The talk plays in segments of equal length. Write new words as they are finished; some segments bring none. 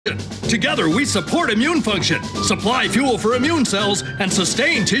Together, we support immune function, supply fuel for immune cells, and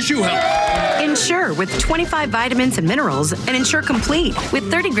sustain tissue health. Ensure with 25 vitamins and minerals, and Ensure Complete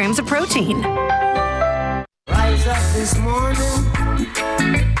with 30 grams of protein. Rise up this morning,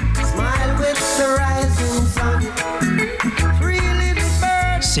 smile with the rising sun. Three little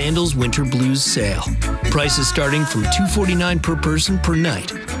birds. Sandals Winter Blues sale. Prices starting from $249 per person per night.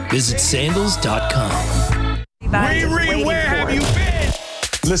 Visit sandals.com. Riri, where have you been?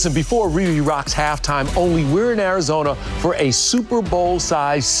 Listen, before Riri Rocks halftime, only we're in Arizona for a Super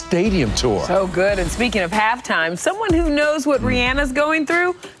Bowl-sized stadium tour. So good. And speaking of halftime, someone who knows what Rihanna's going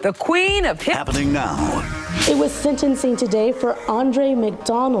through, the queen of hip. Happening now. It was sentencing today for Andre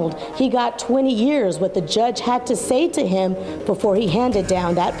McDonald. He got 20 years, what the judge had to say to him before he handed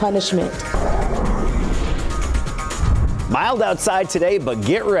down that punishment. Mild outside today, but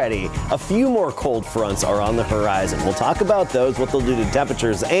get ready. A few more cold fronts are on the horizon. We'll talk about those, what they'll do to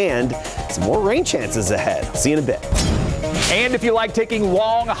temperatures, and some more rain chances ahead. See you in a bit. And if you like taking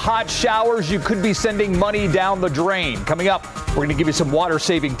long, hot showers, you could be sending money down the drain. Coming up, we're going to give you some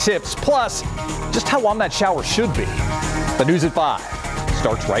water-saving tips, plus just how long that shower should be. The News at 5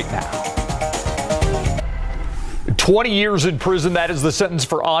 starts right now. 20 years in prison, that is the sentence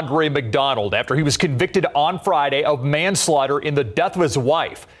for Andre McDonald after he was convicted on Friday of manslaughter in the death of his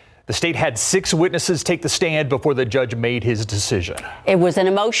wife. The state had 6 witnesses take the stand before the judge made his decision. It was an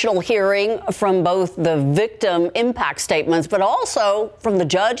emotional hearing from both the victim impact statements, but also from the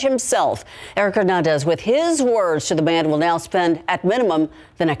judge himself. Eric Hernandez with his words to the man who will now spend at minimum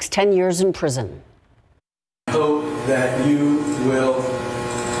the next 10 years in prison. I hope that you will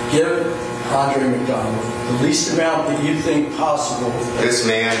give Andre McDonald the least amount that you think possible. This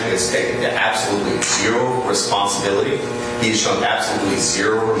man has taken absolutely zero responsibility. He's shown absolutely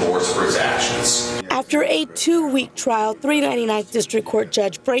zero remorse for his actions. After a 2-week trial, 399th District Court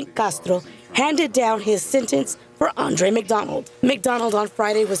Judge Frank Castro handed down his sentence for Andre McDonald. McDonald on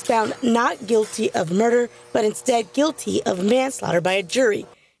Friday was found not guilty of murder, but instead guilty of manslaughter by a jury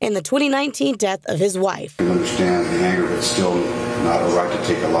in the 2019 death of his wife. I understand the anger, but still not a right to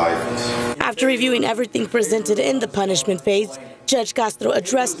take a life. After reviewing everything presented in the punishment phase, Judge Castro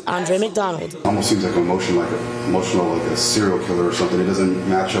addressed Andre McDonald. Almost seems like emotional like a serial killer or something. It doesn't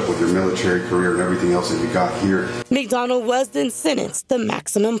match up with your military career and everything else that you got here. McDonald was then sentenced the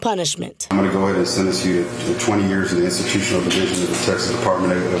maximum punishment. I'm going to go ahead and sentence you to 20 years in the institutional division of the Texas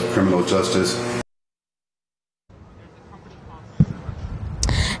Department of Criminal Justice.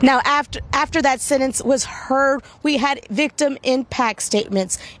 Now, after that sentence was heard, we had victim impact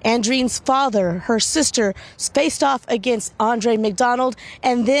statements. Andrine's father, her sister, faced off against Andre McDonald,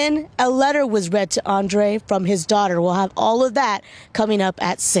 and then a letter was read to Andre from his daughter. We'll have all of that coming up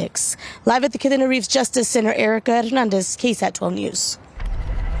at 6. Live at the Kidena Reeves Justice Center, Erica Hernandez, KSAT 12 News.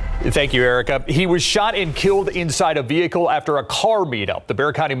 Thank you, Erica. He was shot and killed inside a vehicle after a car meetup. The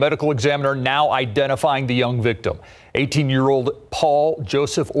Bexar County Medical Examiner now identifying the young victim. 18-year-old Paul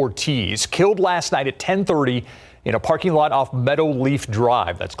Joseph Ortiz, killed last night at 10:30 in a parking lot off Meadowleaf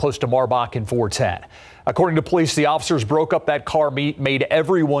Drive. That's close to Marbach and 410. According to police, the officers broke up that car meet, made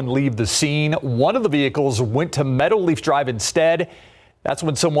everyone leave the scene. One of the vehicles went to Meadowleaf Drive instead. That's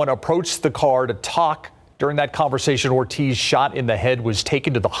when someone approached the car to talk. During that conversation, Ortiz, shot in the head, was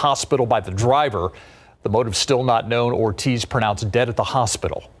taken to the hospital by the driver. The motive still not known. Ortiz pronounced dead at the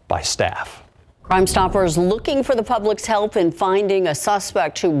hospital by staff. Crime Stoppers looking for the public's help in finding a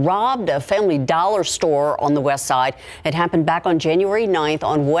suspect who robbed a Family Dollar store on the west side. It happened back on January 9th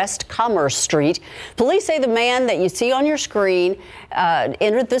on West Commerce Street. Police say the man that you see on your screen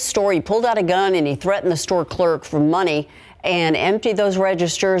entered the store. He pulled out a gun and he threatened the store clerk for money and emptied those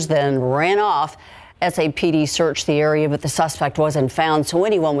registers, then ran off. SAPD searched the area, but the suspect wasn't found. So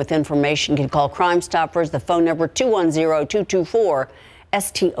anyone with information can call Crime Stoppers. The phone number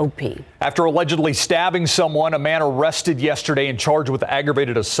 210-224-STOP. After allegedly stabbing someone, a man arrested yesterday and charged with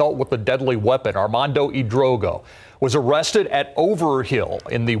aggravated assault with a deadly weapon. Armando Idrogo was arrested at Overhill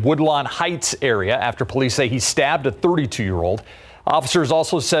in the Woodlawn Heights area after police say he stabbed a 32-year-old. Officers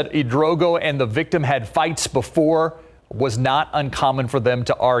also said Idrogo and the victim had fights before. Was not uncommon for them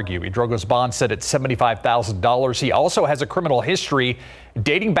to argue. Idrogo's bond set at $75,000. He also has a criminal history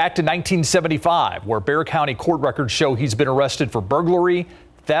dating back to 1975, where Bexar County court records show he's been arrested for burglary,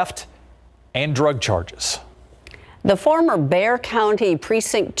 theft, and drug charges. The former Bexar County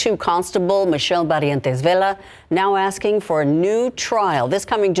Precinct 2 Constable, Michelle Barrientos Vela, now asking for a new trial, this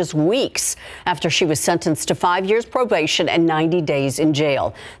coming just weeks after she was sentenced to 5 years probation and 90 days in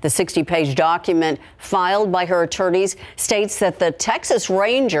jail. The 60-page document filed by her attorneys states that the Texas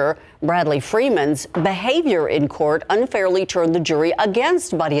Ranger, Bradley Freeman's behavior in court unfairly turned the jury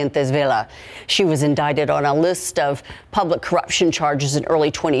against Barrientos Vela. She was indicted on a list of public corruption charges in early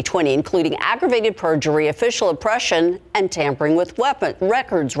 2020, including aggravated perjury, official oppression, and tampering with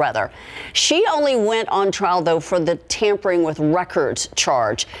records. She only went on trial, though, for the tampering with records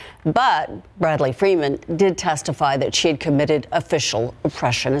charge. But Bradley Freeman did testify that she had committed official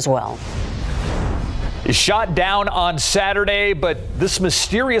oppression as well. Shot down on Saturday, but this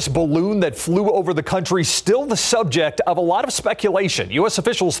mysterious balloon that flew over the country still the subject of a lot of speculation. U.S.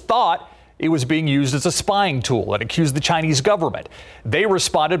 officials thought it was being used as a spying tool and accused the Chinese government. They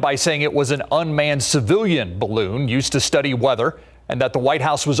responded by saying it was an unmanned civilian balloon used to study weather and that the White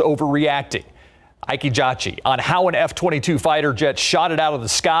House was overreacting. Ike Jachi on how an F-22 fighter jet shot it out of the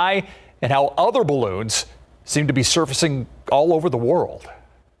sky and how other balloons seem to be surfacing all over the world.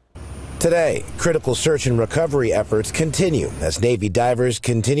 Today, critical search and recovery efforts continue as Navy divers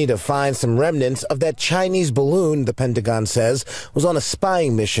continue to find some remnants of that Chinese balloon the Pentagon says was on a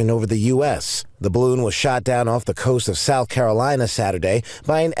spying mission over the U.S. The balloon was shot down off the coast of South Carolina Saturday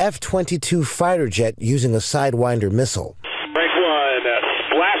by an F-22 fighter jet using a Sidewinder missile. Rank 1,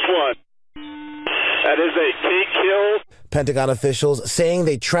 splash 1. That is a key kill. Pentagon officials saying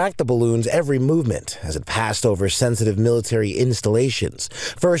they tracked the balloon's every movement as it passed over sensitive military installations,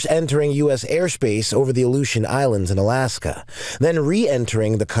 first entering U.S. airspace over the Aleutian Islands in Alaska, then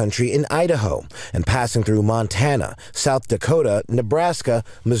re-entering the country in Idaho and passing through Montana, South Dakota, Nebraska,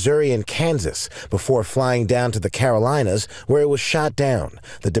 Missouri, and Kansas before flying down to the Carolinas where it was shot down,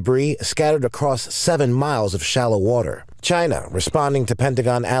 the debris scattered across 7 miles of shallow water. China, responding to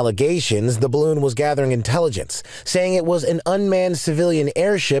Pentagon allegations, the balloon was gathering intelligence, saying it was an unmanned civilian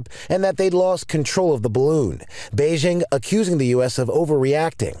airship and that they'd lost control of the balloon. Beijing accusing the U.S. of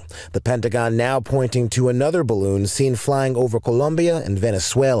overreacting. The Pentagon now pointing to another balloon seen flying over Colombia and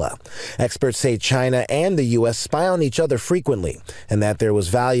Venezuela. Experts say China and the U.S. spy on each other frequently and that there was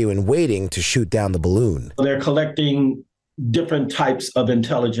value in waiting to shoot down the balloon. They're collecting different types of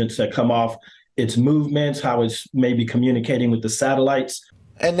intelligence that come off its movements, how it's maybe communicating with the satellites.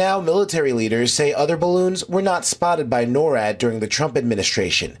 And now military leaders say other balloons were not spotted by NORAD during the Trump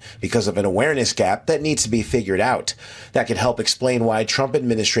administration because of an awareness gap that needs to be figured out. That could help explain why Trump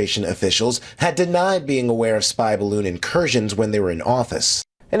administration officials had denied being aware of spy balloon incursions when they were in office.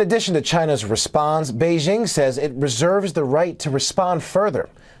 In addition to China's response, Beijing says it reserves the right to respond further.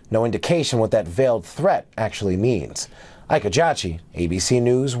 No indication what that veiled threat actually means. Ike Jachi, ABC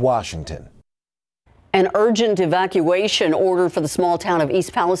News, Washington. An urgent evacuation ordered for the small town of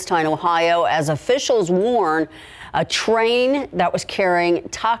East Palestine, Ohio, as officials warn a train that was carrying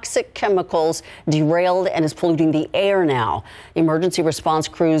toxic chemicals derailed and is polluting the air now. Emergency response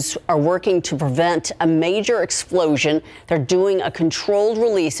crews are working to prevent a major explosion. They're doing a controlled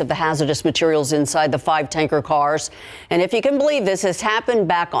release of the hazardous materials inside the 5 tanker cars. And if you can believe this has happened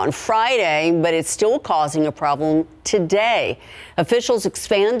back on Friday, but it's still causing a problem today. Officials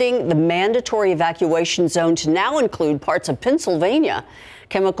expanding the mandatory evacuation zone to now include parts of Pennsylvania.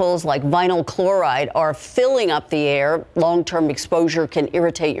 Chemicals like vinyl chloride are filling up the air. Long-term exposure can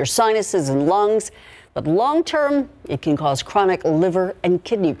irritate your sinuses and lungs, but long-term, it can cause chronic liver and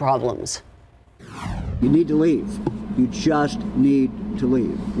kidney problems. You need to leave. You just need to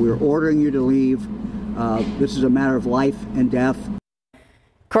leave. We're ordering you to leave. This is a matter of life and death.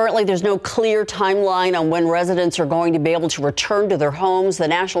 Currently, there's no clear timeline on when residents are going to be able to return to their homes. The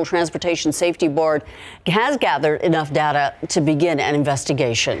National Transportation Safety Board has gathered enough data to begin an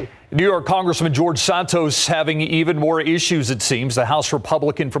investigation. New York Congressman George Santos having even more issues, it seems. The House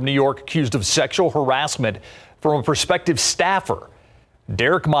Republican from New York accused of sexual harassment from a prospective staffer.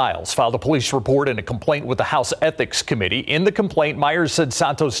 Derek Miles filed a police report and a complaint with the House Ethics Committee. In the complaint, Myers said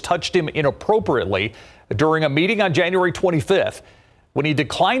Santos touched him inappropriately during a meeting on January 25th. When he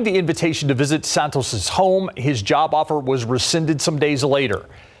declined the invitation to visit Santos's home, his job offer was rescinded some days later.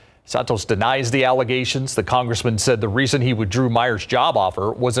 Santos denies the allegations. The congressman said the reason he withdrew Myers' job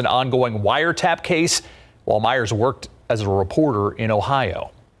offer was an ongoing wiretap case while Myers worked as a reporter in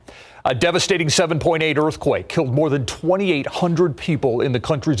Ohio. A devastating 7.8 earthquake killed more than 2,800 people in the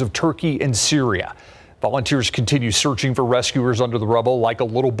countries of Turkey and Syria. Volunteers continue searching for rescuers under the rubble, like a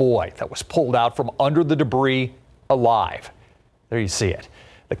little boy that was pulled out from under the debris alive. There you see it.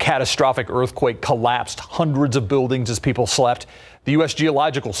 The catastrophic earthquake collapsed hundreds of buildings as people slept. The U.S.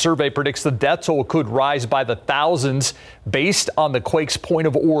 Geological Survey predicts the death toll could rise by the thousands based on the quake's point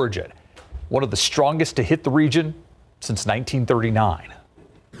of origin, one of the strongest to hit the region since 1939.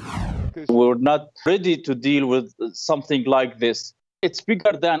 We're not ready to deal with something like this. It's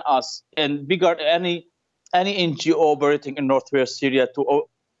bigger than us and bigger than any NGO operating in northwest Syria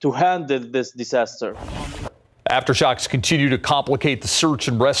to handle this disaster. Aftershocks continue to complicate the search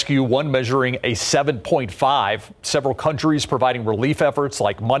and rescue, one measuring a 7.5. Several countries providing relief efforts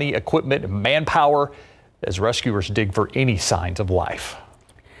like money, equipment, and manpower as rescuers dig for any signs of life.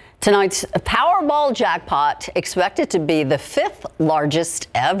 Tonight's Powerball jackpot expected to be the 5th largest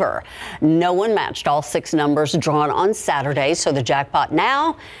ever. No one matched all 6 numbers drawn on Saturday, so the jackpot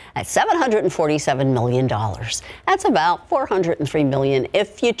now at $747 million. That's about $403 million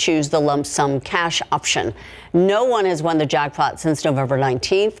if you choose the lump sum cash option. No one has won the jackpot since November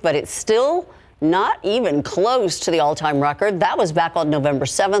 19th, but it's still not even close to the all-time record. That was back on November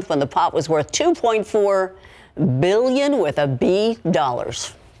 7th when the pot was worth $2.4 billion with a B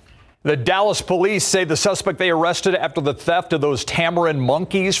dollars. The Dallas police say the suspect they arrested after the theft of those tamarin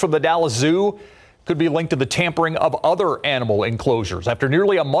monkeys from the Dallas Zoo could be linked to the tampering of other animal enclosures. After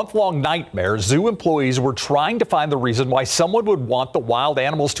nearly a month-long nightmare, zoo employees were trying to find the reason why someone would want the wild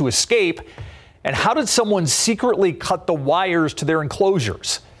animals to escape. And how did someone secretly cut the wires to their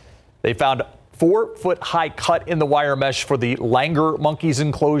enclosures? They found 4-foot-high cut in the wire mesh for the Langer monkeys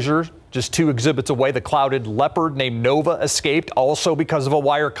enclosure. Just 2 exhibits away, the clouded leopard named Nova escaped, also because of a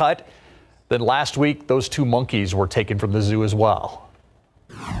wire cut. Then last week, those 2 monkeys were taken from the zoo as well.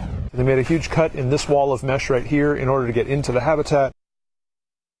 They made a huge cut in this wall of mesh right here in order to get into the habitat.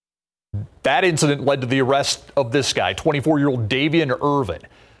 That incident led to the arrest of this guy, 24-year-old Davian Irvin.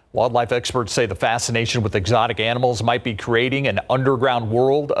 Wildlife experts say the fascination with exotic animals might be creating an underground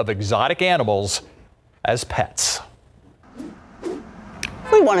world of exotic animals as pets.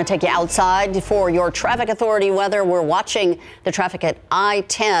 We want to take you outside for your traffic authority weather. We're watching the traffic at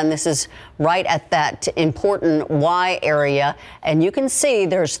I-10. This is right at that important Y area. And you can see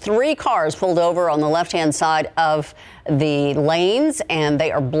there's 3 cars pulled over on the left-hand side of the lanes, and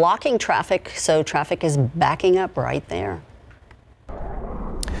they are blocking traffic. So traffic is backing up right there.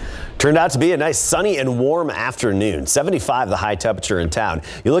 Turned out to be a nice sunny and warm afternoon. 75 the high temperature in town.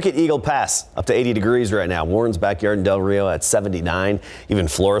 You look at Eagle Pass, up to 80 degrees right now. Warren's backyard in Del Rio at 79. Even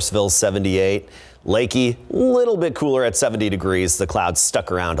Floresville 78. Lakey, a little bit cooler at 70 degrees. The clouds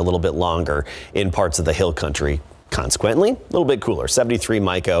stuck around a little bit longer in parts of the hill country. Consequently, a little bit cooler, 73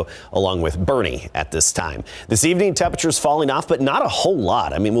 Myco, along with Bernie at this time. This evening, temperatures falling off, but not a whole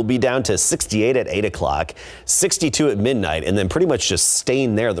lot. I mean, we'll be down to 68 at 8 o'clock, 62 at midnight, and then pretty much just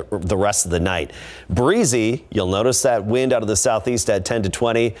staying there the rest of the night. Breezy, you'll notice that wind out of the southeast at 10 to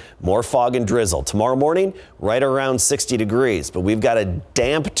 20, more fog and drizzle. Tomorrow morning, right around 60 degrees, but we've got a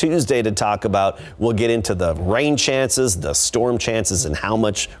damp Tuesday to talk about. We'll get into the rain chances, the storm chances, and how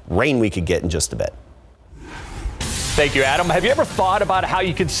much rain we could get in just a bit. Thank you, Adam. Have you ever thought about how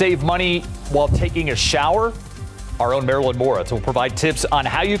you can save money while taking a shower? Our own Marilyn Moritz will provide tips on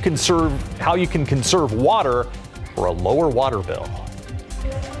how you can conserve water for a lower water bill.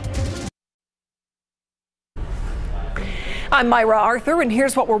 I'm Myra Arthur, and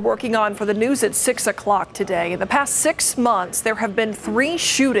here's what we're working on for the news at 6 o'clock today. In the past 6 months, there have been 3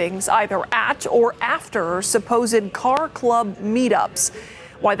 shootings either at or after supposed car club meetups.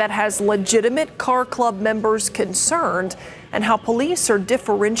 Why that has legitimate car club members concerned, and how police are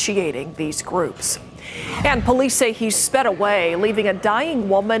differentiating these groups. And police say he sped away, leaving a dying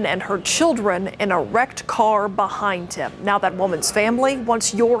woman and her children in a wrecked car behind him. Now that woman's family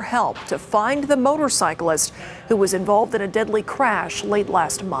wants your help to find the motorcyclist who was involved in a deadly crash late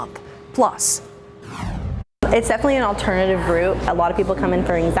last month. Plus, it's definitely an alternative route. A lot of people come in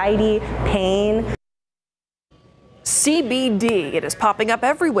for anxiety, pain. CBD, it is popping up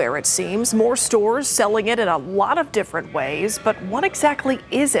everywhere, it seems. More stores selling it in a lot of different ways. But what exactly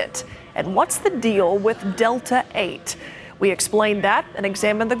is it? And what's the deal with Delta 8? We explain that and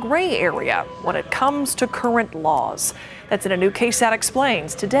examine the gray area when it comes to current laws. That's in a new KSAT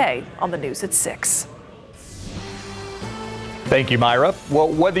Explains today on the news at 6. Thank you, Myra. Well,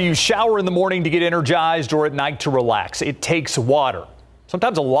 whether you shower in the morning to get energized or at night to relax, it takes water,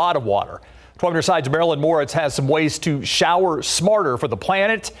 sometimes a lot of water. 12 on your side's Marilyn Moritz has some ways to shower smarter for the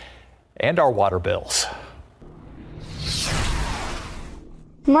planet and our water bills.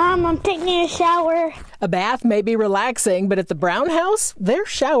 Mom, I'm taking a shower. A bath may be relaxing, but at the Brown house, they're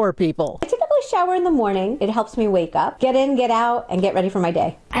shower people. I typically always shower in the morning. It helps me wake up, get in, get out, and get ready for my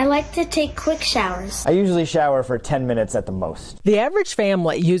day. I like to take quick showers. I usually shower for 10 minutes at the most. The average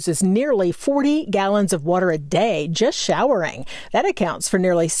family uses nearly 40 gallons of water a day just showering. That accounts for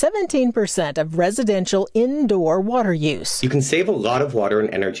nearly 17% of residential indoor water use. You can save a lot of water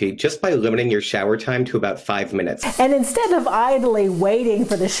and energy just by limiting your shower time to about 5 minutes. And instead of idly waiting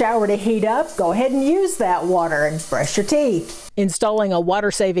for the shower to heat up, go ahead and use that water and brush your teeth. Installing a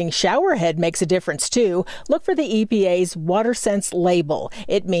water-saving shower head makes a difference too. Look for the EPA's WaterSense label.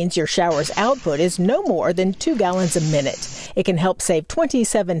 It means your shower's output is no more than 2 gallons a minute. It can help save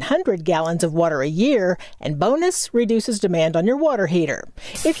 2,700 gallons of water a year, and bonus, reduces demand on your water heater.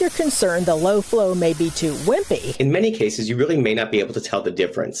 If you're concerned the low flow may be too wimpy, in many cases, you really may not be able to tell the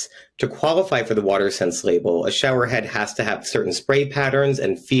difference. To qualify for the WaterSense label, a shower head has to have certain spray patterns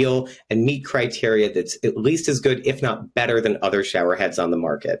and feel and meet criteria that's at least as good, if not better, than other shower heads on the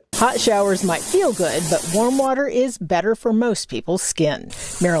market. hot showers might feel good, but warm water is better for most people's skin.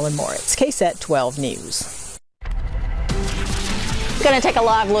 Marilyn Moritz, KSAT 12 News. Going to take a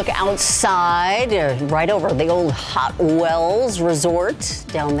live look outside, right over the old Hot Wells Resort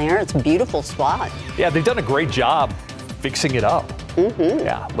down there. It's a beautiful spot. Yeah, they've done a great job fixing it up. Mm-hmm.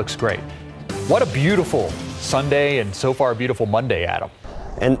 Yeah, looks great. What a beautiful Sunday and so far a beautiful Monday, Adam.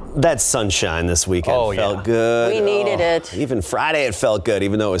 And that sunshine this weekend felt good. We needed it. Even Friday it felt good,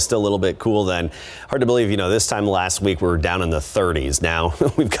 even though it was still a little bit cool then. Hard to believe, this time last week we were down in the 30s. Now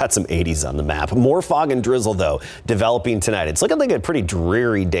we've got some 80s on the map. More fog and drizzle, though, developing tonight. It's looking like a pretty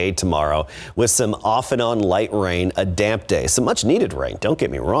dreary day tomorrow with some off and on light rain, a damp day. Some much needed rain, don't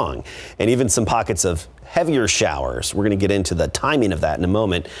get me wrong. And even some pockets of heavier showers. We're going to get into the timing of that in a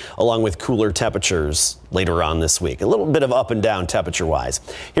moment, along with cooler temperatures later on this week. A little bit of up and down temperature-wise.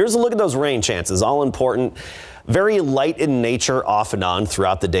 Here's a look at those rain chances, all important. Very light in nature off and on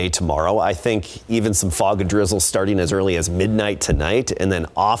throughout the day tomorrow. I think even some fog and drizzle starting as early as midnight tonight, and then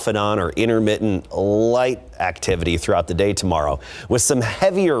off and on or intermittent light activity throughout the day tomorrow with some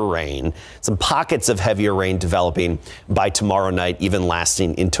heavier rain, some pockets of heavier rain developing by tomorrow night, even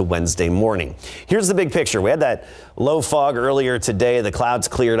lasting into Wednesday morning. Here's the big picture. We had that low fog earlier today. The clouds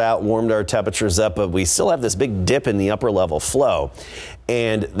cleared out, warmed our temperatures up, but we still have this big dip in the upper level flow.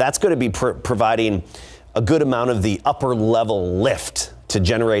 And that's going to be providing a good amount of the upper level lift to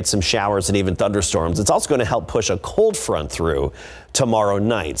generate some showers and even thunderstorms. It's also going to help push a cold front through tomorrow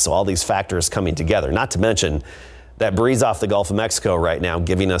night. So all these factors coming together, not to mention that breeze off the Gulf of Mexico right now,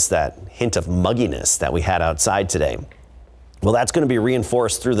 giving us that hint of mugginess that we had outside today. Well, that's going to be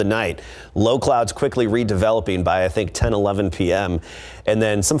reinforced through the night. Low clouds quickly redeveloping by, I think, 10, 11 p.m. And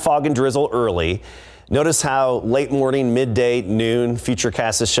then some fog and drizzle early. Notice how late morning, midday, noon,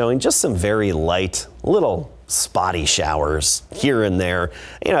 Futurecast is showing just some very light, little spotty showers here and there,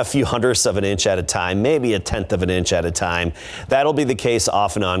 a few hundredths of an inch at a time, maybe a tenth of an inch at a time. That'll be the case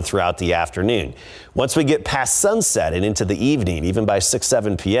off and on throughout the afternoon. Once we get past sunset and into the evening, even by 6,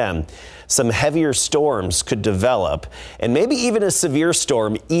 7 p.m., some heavier storms could develop, and maybe even a severe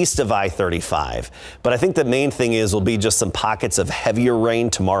storm east of I-35. But I think the main thing will be just some pockets of heavier rain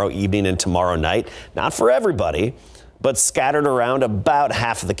tomorrow evening and tomorrow night. Not for everybody, but scattered around about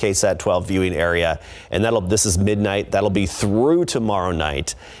half of the KSAT 12 viewing area. And this is midnight. That'll be through tomorrow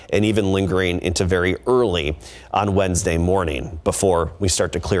night and even lingering into very early on Wednesday morning before we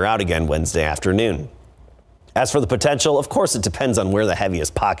start to clear out again Wednesday afternoon. As for the potential, of course, it depends on where the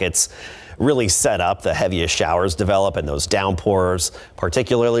heaviest pockets really set up, the heaviest showers develop and those downpours,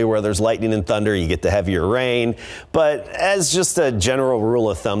 particularly where there's lightning and thunder, you get the heavier rain. But as just a general rule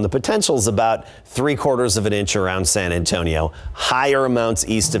of thumb, the potential is about 3/4 of an inch around San Antonio. Higher amounts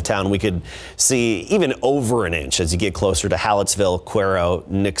east of town, we could see even over an inch as you get closer to Hallettsville, Cuero,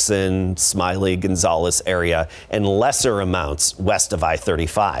 Nixon, Smiley, Gonzales area, and lesser amounts west of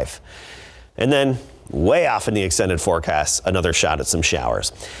I-35. And then way off in the extended forecast, another shot at some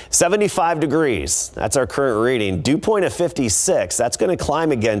showers. 75 degrees, that's our current reading. Dew point of 56, that's going to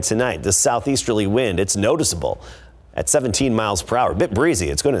climb again tonight. The southeasterly wind, it's noticeable at 17 miles per hour. A bit breezy,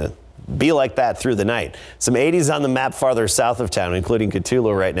 it's going to be like that through the night. Some 80s on the map farther south of town, including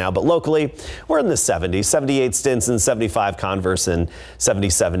Cthulhu right now. But locally, we're in the 70s, 78 Stinson, 75 Converse, and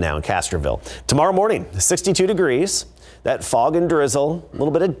 77 now in Castroville. Tomorrow morning, 62 degrees. That fog and drizzle, a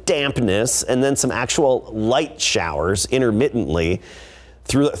little bit of dampness, and then some actual light showers intermittently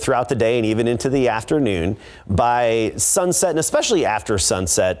throughout the day and even into the afternoon. By sunset, and especially after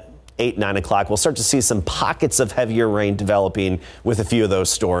sunset, 8, 9 o'clock. We'll start to see some pockets of heavier rain developing with a few of those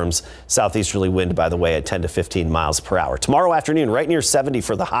storms. Southeasterly wind, by the way, at 10 to 15 miles per hour. Tomorrow afternoon, right near 70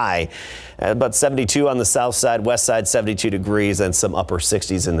 for the high, about 72 on the south side, west side 72 degrees, and some upper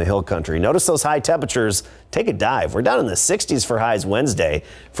 60s in the hill country. Notice those high temperatures take a dive. We're down in the 60s for highs Wednesday.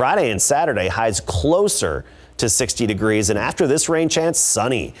 Friday and Saturday, highs closer to 60 degrees. And after this rain chance,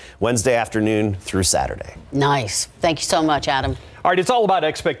 sunny Wednesday afternoon through Saturday. Nice. Thank you so much, Adam. All right, it's all about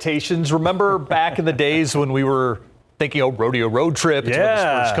expectations. Remember back in the days when we were thinking, oh, rodeo road trip, it's when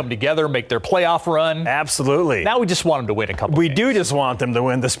the Spurs come together, make their playoff run. Absolutely. Now we just want them to win a couple We games. do just want them to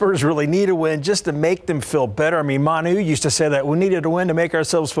win. The Spurs really need a win just to make them feel better. I mean, Manu used to say that we needed a win to make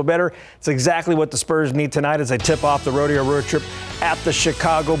ourselves feel better. It's exactly what the Spurs need tonight as they tip off the rodeo road trip at the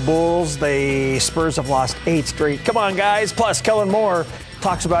Chicago Bulls. The Spurs have lost 8 straight. Come on, guys. Plus, Kellen Moore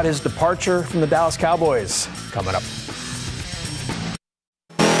talks about his departure from the Dallas Cowboys. Coming up.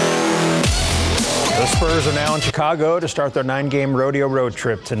 The Spurs are now in Chicago to start their 9-game rodeo road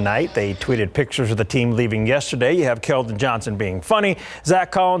trip tonight. They tweeted pictures of the team leaving yesterday. You have Keldon Johnson being funny,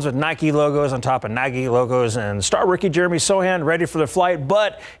 Zach Collins with Nike logos on top of Nike logos, and star rookie Jeremy Sohan ready for the flight,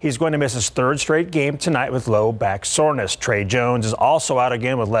 but he's going to miss his 3rd straight game tonight with low back soreness. Trey Jones is also out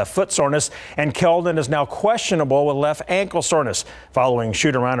again with left foot soreness, and Keldon is now questionable with left ankle soreness. Following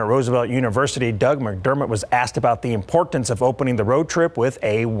shoot-around at Roosevelt University, Doug McDermott was asked about the importance of opening the road trip with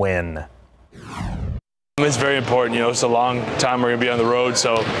a win. It's very important. You know, it's a long time we're going to be on the road,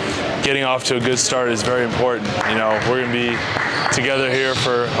 so getting off to a good start is very important. You know, we're going to be together here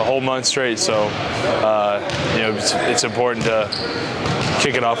for a whole month straight, so you know, it's important to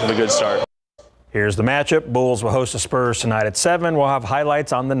kick it off with a good start. Here's the matchup. Bulls will host the Spurs tonight at 7. We'll have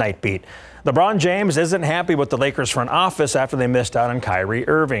highlights on the night beat. LeBron James isn't happy with the Lakers front office after they missed out on Kyrie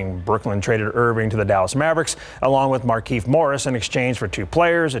Irving. Brooklyn traded Irving to the Dallas Mavericks along with Markieff Morris in exchange for 2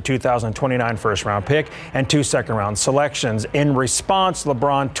 players, a 2029 first-round pick, and 2 second-round selections. In response,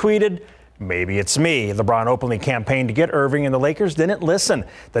 LeBron tweeted, "Maybe it's me." LeBron openly campaigned to get Irving, and the Lakers didn't listen.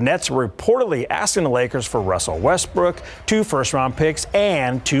 The Nets were reportedly asking the Lakers for Russell Westbrook, 2 first-round picks,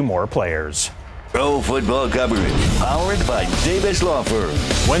 and 2 more players. Pro football coverage, powered by Davis Law Firm.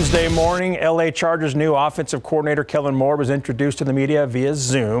 Wednesday morning, L.A. Chargers' new offensive coordinator Kellen Moore was introduced to the media via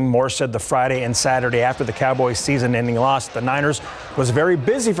Zoom. Moore said the Friday and Saturday after the Cowboys' season-ending loss at the Niners was very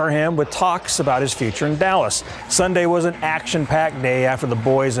busy for him with talks about his future in Dallas. Sunday was an action-packed day after the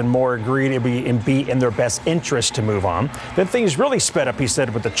boys and Moore agreed it would be in their best interest to move on. Then things really sped up, he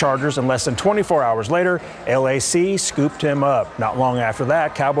said, with the Chargers, and less than 24 hours later, LAC scooped him up. Not long after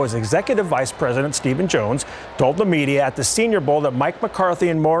that, Cowboys executive vice president Stephen Jones told the media at the Senior Bowl that Mike McCarthy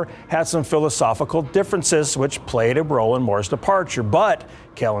and Moore had some philosophical differences which played a role in Moore's departure. But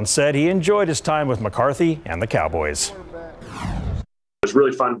Kellen said he enjoyed his time with McCarthy and the Cowboys. It was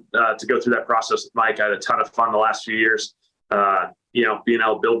really fun to go through that process with Mike. I had a ton of fun the last few years, you know, being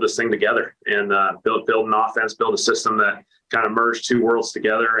able to build this thing together and build an offense, build a system that kind of merged 2 worlds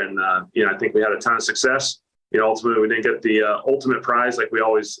together. And, you know, I think we had a ton of success. You know, ultimately we didn't get the ultimate prize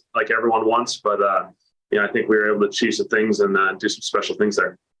like everyone wants, but you know, I think we were able to achieve some things and do some special things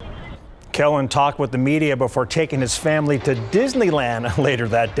there. Kellen talked with the media before taking his family to Disneyland later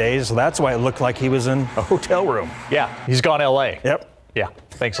that day, so that's why it looked like he was in a hotel room. Yeah, he's gone L.A. Yep. Yeah,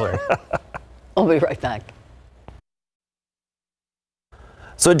 thanks, Larry. I'll be right back.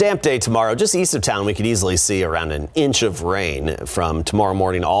 So a damp day tomorrow, just east of town. We could easily see around an inch of rain from tomorrow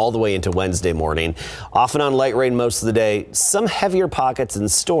morning all the way into Wednesday morning. Off and on light rain most of the day. Some heavier pockets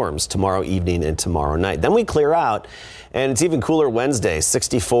and storms tomorrow evening and tomorrow night. Then we clear out, and it's even cooler Wednesday,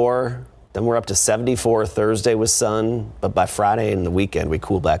 64. Then we're up to 74 Thursday with sun. But by Friday and the weekend, we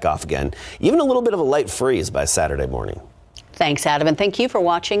cool back off again. Even a little bit of a light freeze by Saturday morning. Thanks, Adam, and thank you for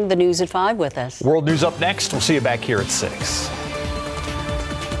watching the News at 5 with us. World News up next. We'll see you back here at 6.